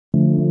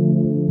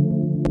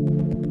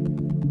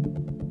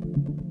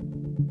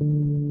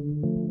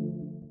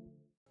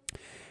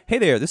Hey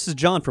there, this is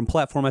John from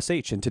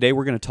Platform.sh, and today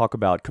we're going to talk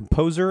about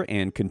Composer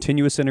and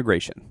continuous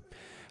integration.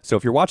 So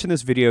if you're watching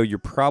this video, you're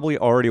probably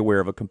already aware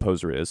of what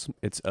Composer is.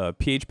 It's a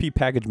PHP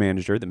package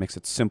manager that makes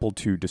it simple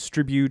to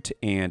distribute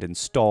and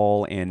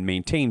install and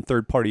maintain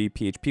third-party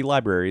PHP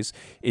libraries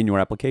in your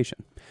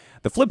application.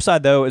 The flip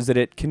side, though, is that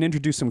it can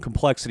introduce some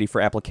complexity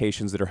for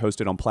applications that are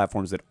hosted on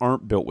platforms that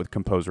aren't built with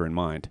Composer in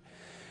mind.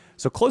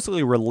 So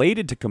closely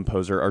related to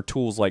Composer are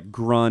tools like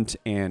Grunt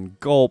and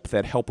Gulp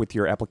that help with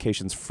your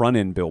application's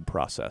front-end build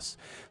process.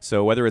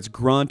 So whether it's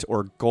Grunt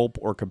or Gulp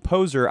or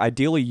Composer,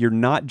 ideally you're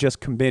not just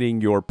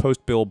committing your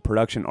post-build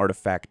production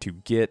artifact to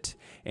Git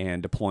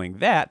and deploying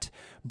that,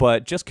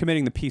 but just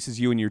committing the pieces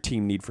you and your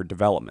team need for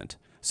development.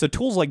 So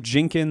tools like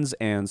Jenkins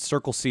and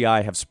Circle CI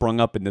have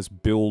sprung up in this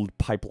build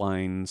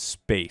pipeline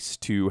space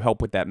to help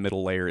with that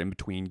middle layer in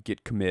between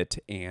git commit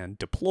and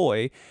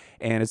deploy,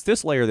 and it's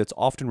this layer that's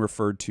often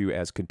referred to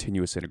as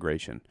continuous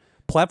integration.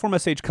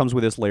 Platform.sh comes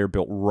with this layer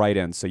built right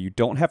in, so you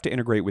don't have to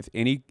integrate with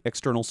any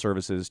external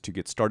services to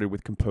get started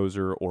with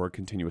Composer or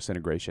continuous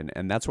integration,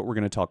 and that's what we're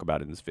going to talk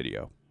about in this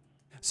video.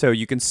 So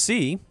you can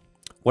see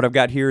what I've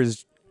got here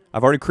is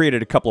I've already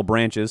created a couple of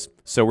branches,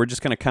 so we're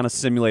just going to kind of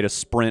simulate a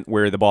sprint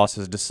where the boss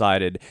has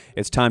decided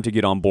it's time to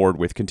get on board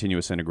with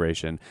continuous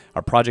integration.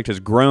 Our project has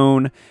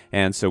grown,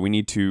 and so we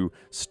need to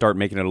start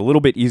making it a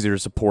little bit easier to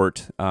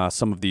support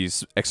some of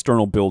these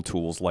external build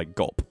tools like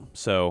Gulp.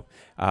 So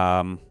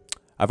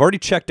I've already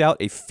checked out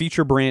a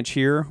feature branch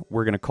here.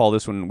 We're going to call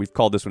this one, we've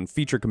called this one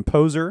Feature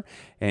Composer,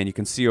 and you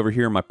can see over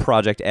here in my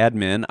project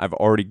admin, I've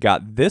already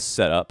got this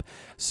set up.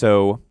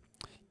 So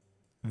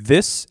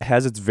this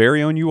has its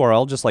very own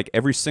URL, just like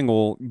every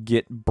single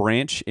Git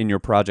branch in your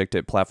project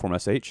at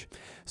Platform.sh.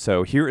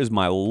 So here is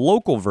my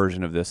local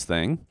version of this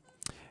thing.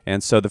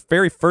 And so the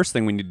very first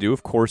thing we need to do,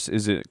 of course,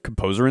 is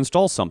Composer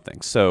install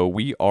something. So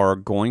we are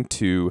going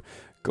to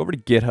go over to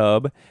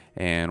GitHub,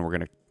 and we're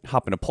going to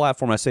hop into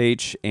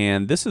Platform.sh.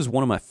 And this is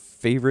one of my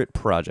favorite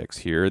projects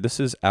here. This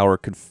is our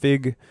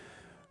config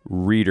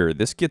reader.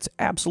 This gets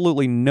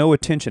absolutely no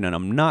attention, and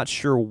I'm not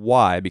sure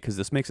why, because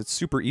this makes it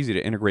super easy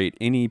to integrate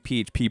any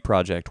PHP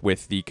project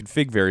with the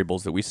config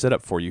variables that we set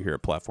up for you here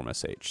at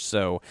Platform.sh.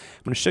 So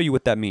I'm going to show you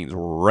what that means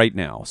right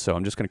now. So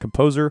I'm just going to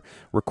Composer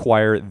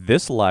require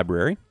this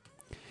library,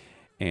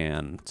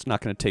 and it's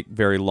not going to take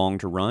very long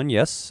to run.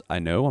 Yes, I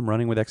know I'm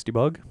running with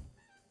Xdebug.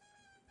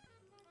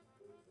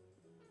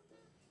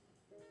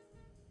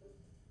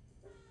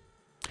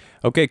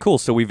 Okay, cool.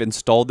 So we've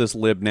installed this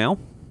lib now,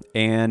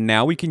 and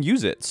now we can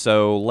use it.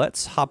 So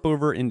let's hop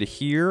over into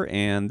here,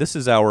 and this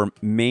is our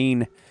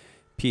main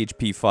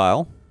PHP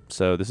file.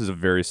 So this is a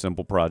very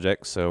simple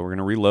project. So we're going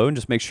to reload and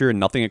just make sure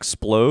nothing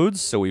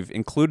explodes. So we've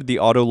included the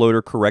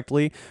autoloader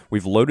correctly.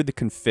 We've loaded the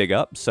config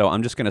up. So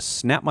I'm just going to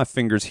snap my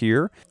fingers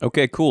here.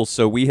 Okay, cool.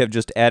 So we have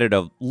just added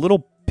a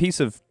little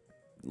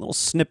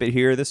snippet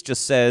here. This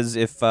just says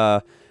if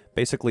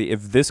basically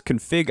if this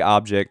config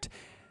object,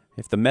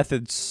 if the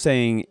method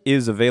saying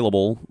is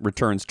available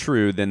returns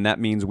true, then that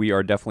means we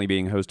are definitely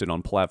being hosted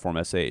on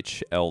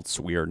Platform.sh, else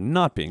we are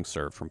not being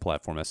served from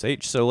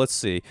Platform.sh. So let's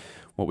see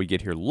what we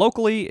get here.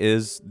 Locally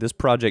is this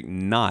project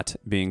not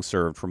being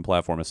served from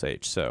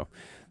Platform.sh. So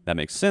that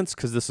makes sense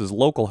because this is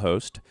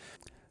localhost.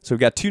 So we've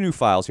got two new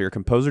files here,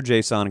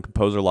 Composer.json and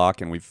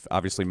Composer.lock, and we've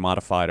obviously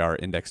modified our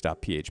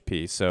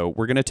index.php. So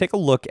we're going to take a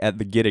look at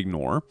the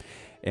gitignore,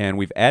 and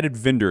we've added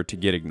vendor to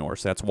gitignore,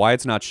 so that's why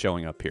it's not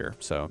showing up here.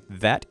 So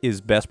that is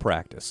best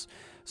practice.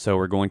 So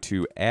we're going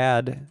to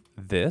add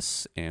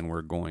this, and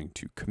we're going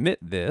to commit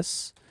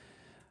this.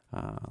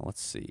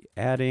 Let's see,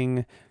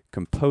 adding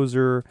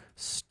Composer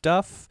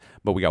stuff,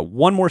 but we got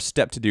one more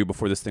step to do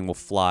before this thing will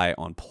fly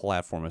on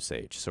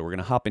Platform.sh. So we're going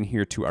to hop in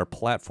here to our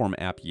platform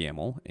app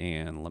YAML,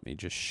 and let me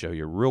just show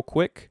you real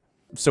quick.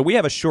 So we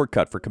have a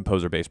shortcut for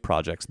Composer-based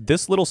projects.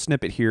 This little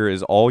snippet here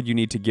is all you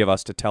need to give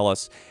us to tell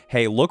us,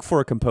 hey, look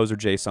for a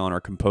Composer.json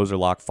or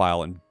Composer.lock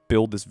file and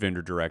build this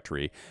vendor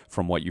directory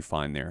from what you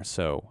find there.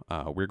 So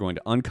we're going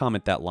to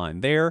uncomment that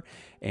line there,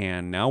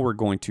 and now we're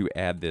going to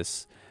add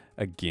this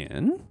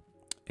again,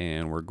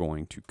 and we're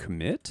going to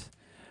commit.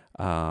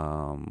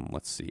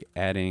 Let's see,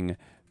 adding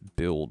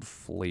build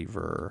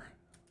flavor,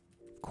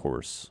 of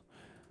course,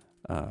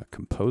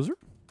 Composer.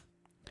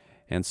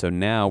 And so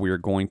now we are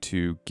going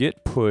to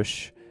git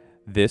push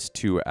this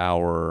to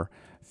our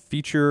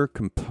feature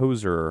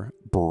Composer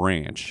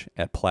branch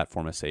at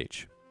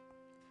Platform.sh.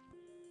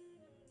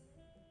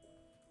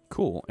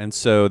 Cool. And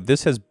so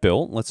this has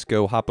built. Let's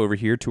go hop over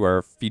here to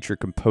our feature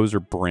Composer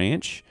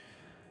branch,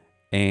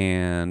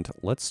 and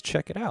let's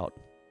check it out.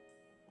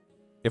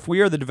 If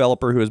we are the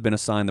developer who has been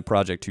assigned the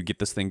project to get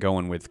this thing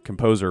going with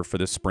Composer for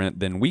this sprint,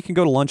 then we can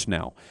go to lunch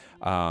now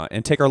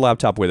and take our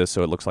laptop with us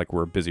so it looks like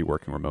we're busy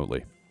working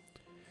remotely.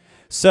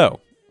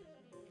 So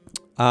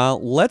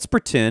let's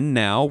pretend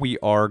now we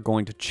are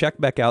going to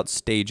check back out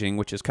staging,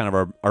 which is kind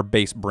of our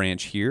base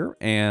branch here,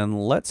 and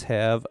let's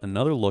have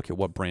another look at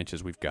what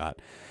branches we've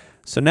got.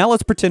 So now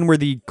let's pretend we're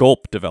the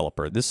gulp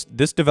developer. This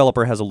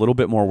developer has a little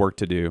bit more work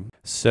to do.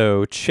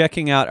 So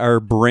checking out our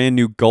brand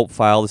new gulp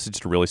file. This is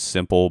just a really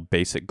simple,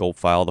 basic gulp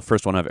file, the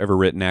first one I've ever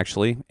written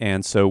actually.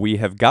 And so we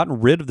have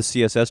gotten rid of the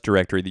CSS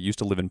directory that used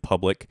to live in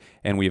public,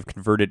 and we have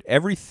converted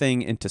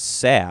everything into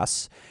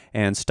SAS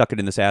and stuck it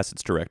in this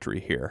assets directory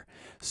here.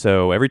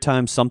 So every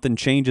time something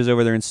changes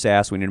over there in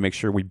SAS, we need to make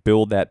sure we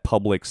build that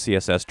public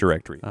CSS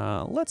directory.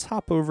 Let's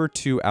hop over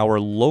to our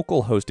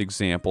localhost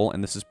example,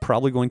 and this is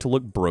probably going to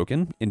look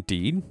broken,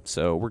 indeed.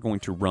 So we're going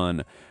to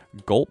run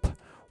gulp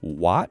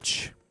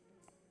watch,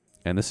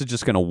 and this is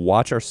just going to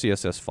watch our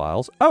CSS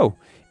files. Oh,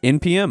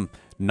 npm,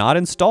 not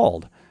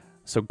installed.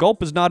 So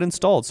gulp is not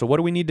installed, so what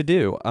do we need to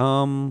do?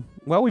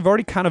 Well, we've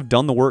already kind of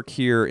done the work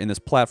here in this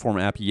platform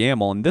app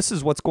YAML, and this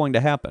is what's going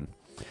to happen.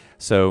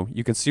 So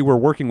you can see we're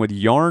working with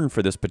yarn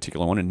for this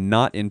particular one and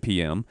not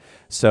npm.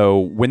 So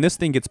when this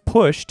thing gets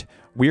pushed,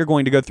 we are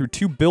going to go through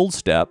 2 build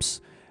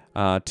steps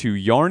to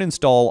yarn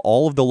install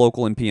all of the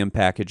local npm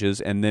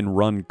packages and then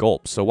run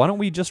gulp. So why don't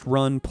we just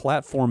run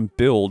platform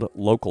build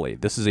locally?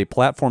 This is a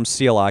platform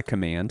CLI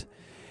command.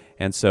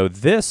 And so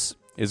this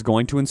is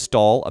going to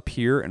install up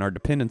here in our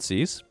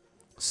dependencies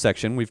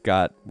section.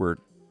 We're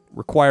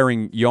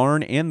requiring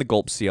yarn and the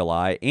gulp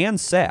CLI and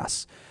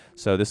SAS.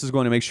 So this is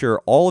going to make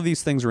sure all of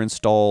these things are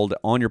installed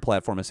on your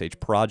Platform.sh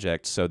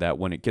project so that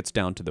when it gets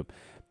down to the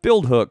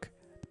build hook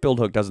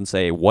doesn't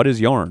say, what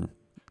is yarn?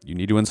 You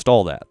need to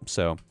install that.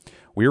 So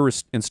we are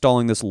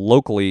installing this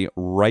locally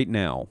right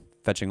now,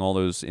 fetching all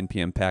those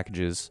npm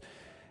packages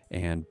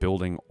and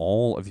building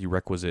all of the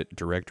requisite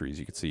directories.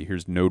 You can see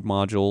here's node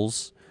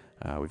modules.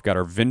 We've got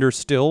our vendor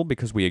still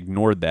because we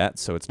ignored that,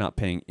 so it's not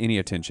paying any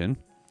attention.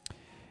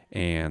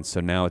 And so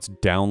now it's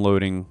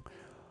downloading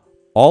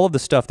all of the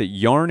stuff that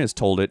yarn has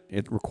told it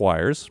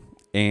requires,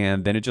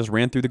 and then it just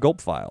ran through the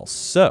gulp files.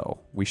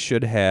 So we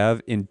should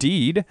have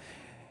indeed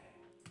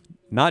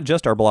not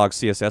just our blog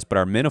CSS, but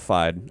our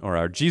minified or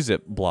our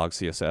gzip blog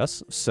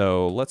CSS.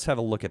 So let's have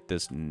a look at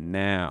this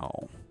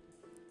now.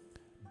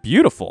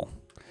 Beautiful.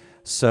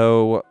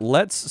 So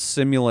let's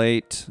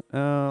simulate.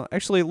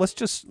 Actually,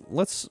 let's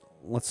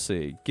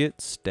see. Get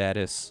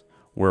status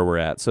where we're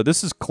at. So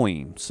this is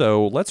clean.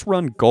 So let's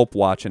run gulp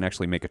watch and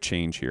actually make a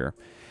change here.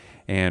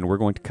 And we're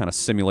going to kind of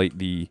simulate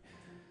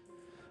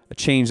a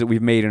change that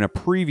we've made in a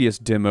previous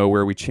demo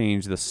where we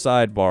changed the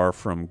sidebar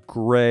from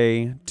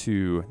gray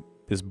to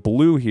this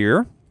blue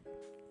here.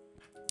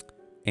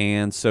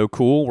 And so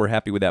cool, we're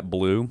happy with that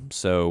blue.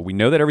 So we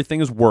know that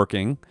everything is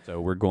working. So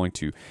we're going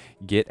to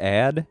git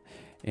add,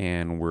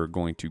 and we're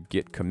going to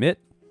git commit,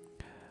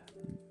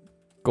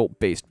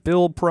 gulp-based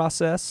build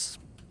process,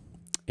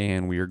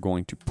 and we are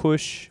going to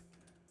push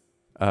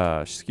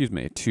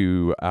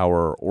to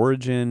our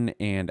origin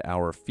and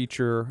our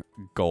feature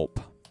gulp.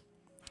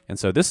 And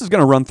so this is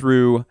going to run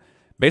through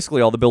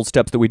basically all the build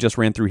steps that we just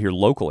ran through here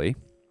locally.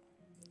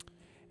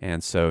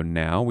 And so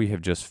now we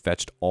have just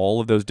fetched all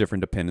of those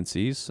different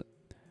dependencies.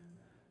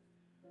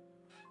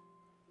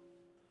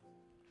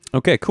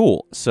 Okay,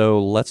 cool.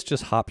 So let's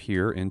just hop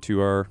here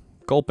into our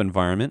gulp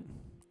environment.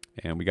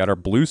 And we got our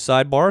blue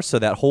sidebar, so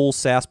that whole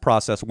SAS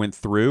process went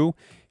through.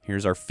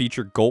 Here's our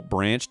feature gulp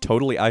branch,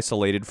 totally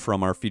isolated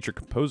from our feature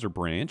composer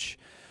branch.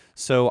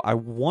 So I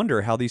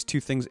wonder how these two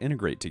things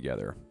integrate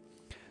together.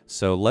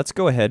 So let's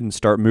go ahead and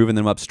start moving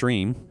them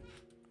upstream.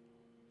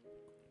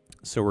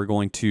 So we're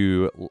going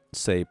to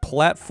say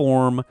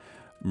platform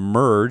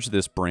merge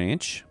this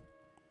branch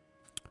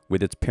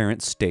with its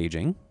parent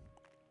staging.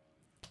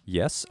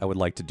 Yes, I would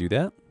like to do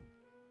that.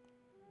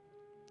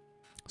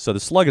 So the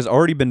slug has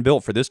already been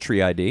built for this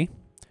tree ID.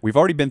 We've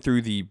already been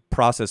through the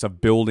process of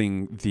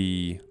building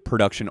the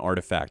production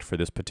artifact for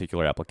this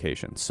particular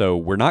application. So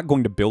we're not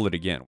going to build it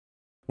again.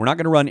 We're not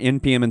going to run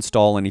npm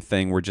install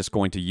anything. We're just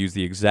going to use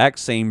the exact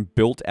same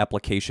built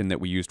application that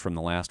we used from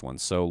the last one.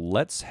 So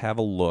let's have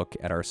a look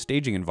at our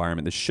staging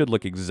environment. This should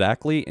look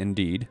exactly,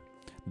 indeed,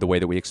 the way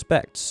that we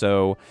expect.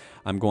 So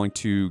I'm going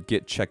to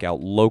check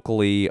out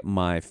locally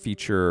my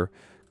feature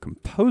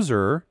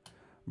composer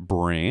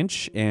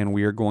branch, and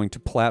we are going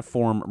to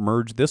platform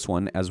merge this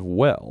one as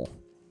well.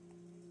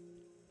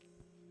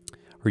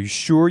 Are you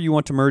sure you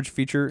want to merge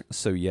feature?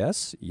 So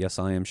yes,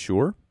 I am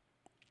sure.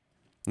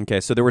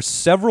 Okay, so there were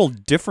several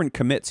different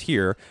commits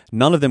here.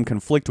 None of them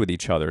conflict with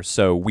each other.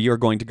 So we are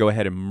going to go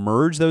ahead and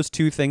merge those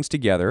two things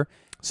together.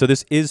 So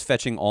this is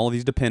fetching all of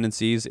these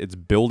dependencies. It's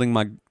building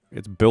all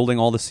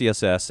the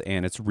CSS,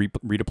 and it's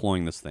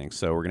redeploying this thing.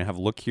 So we're going to have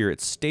a look here at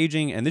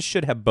staging, and this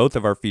should have both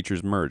of our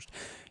features merged.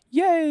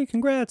 Yay,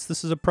 congrats.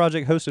 This is a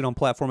project hosted on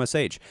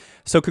Platform.sh.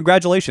 So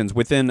congratulations,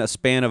 within a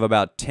span of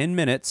about 10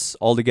 minutes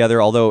altogether,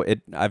 although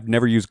I've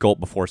never used gulp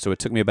before, so it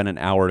took me about an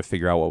hour to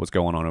figure out what was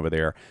going on over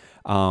there.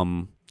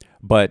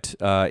 But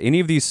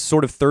any of these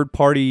sort of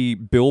third-party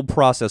build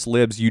process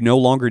libs, you no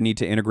longer need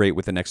to integrate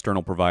with an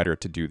external provider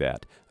to do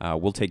that.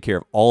 We'll take care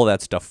of all of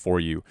that stuff for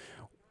you.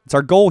 It's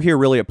our goal here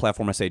really at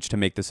Platform.sh to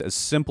make this as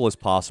simple as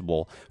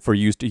possible for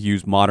you to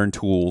use modern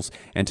tools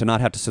and to not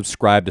have to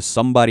subscribe to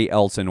somebody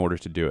else in order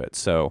to do it.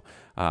 So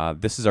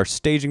this is our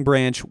staging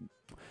branch.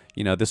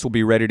 this will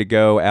be ready to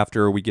go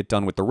after we get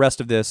done with the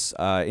rest of this.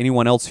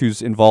 Anyone else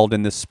who's involved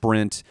in this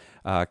sprint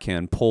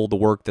can pull the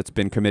work that's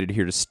been committed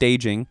here to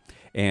staging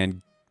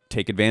and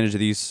take advantage of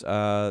these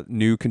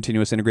new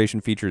continuous integration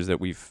features that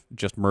we've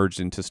just merged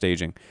into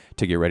staging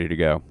to get ready to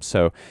go.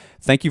 So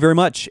thank you very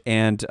much,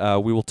 and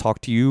we will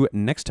talk to you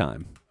next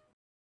time.